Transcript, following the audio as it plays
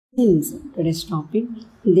SIMS. Today's topic: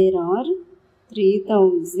 there are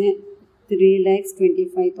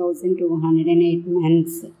 3,25,208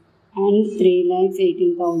 men's and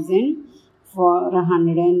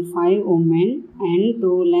 3,18,405 women and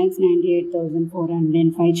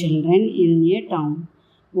 2,98,405 children in a town.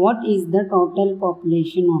 What is the total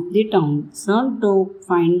population of the town? So, to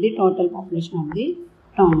find the total population of the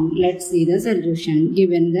town, let's see the solution.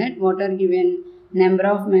 Given that what are given? Number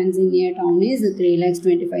of men in a town is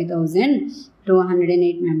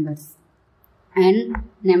 3,25,208 members. And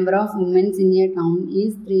number of women in a town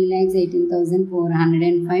is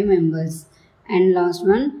 3,18,405 members. And last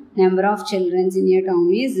one, number of children in a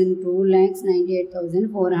town is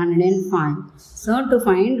 2,98,405. So to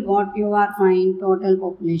find what you are find total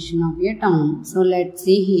population of a town. So let's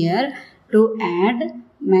see here. To add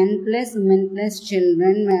men plus women plus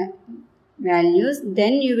children values,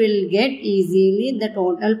 then you will get easily the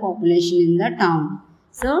total population in the town.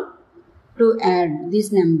 So to add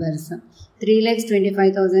these numbers,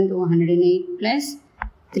 3,25,208 plus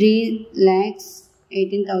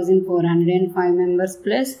 3,18,405 members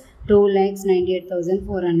plus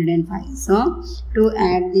 2,98,405. So to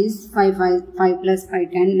add this 5 plus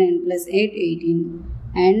 5 10, 9 plus 8 18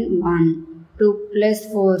 and 1. 2 plus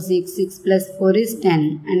 4 6, 6 plus 4 is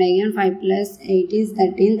 10, and again 5 plus 8 is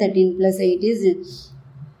 13, 13 plus 8 is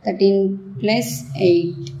 13 plus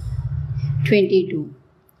 8 22.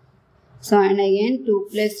 So and again 2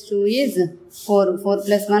 plus 2 is 4, 4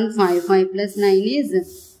 plus 1 5, 5 plus 9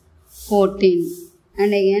 is 14,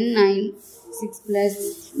 and again 9, 6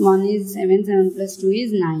 plus 1 is 7, 7 plus 2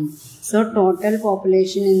 is 9. So total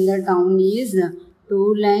population in the town is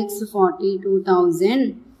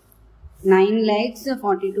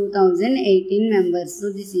 9,42,018 members.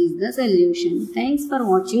 So this is the solution. Thanks for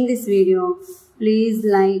watching this video. Please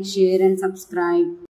like, share and subscribe.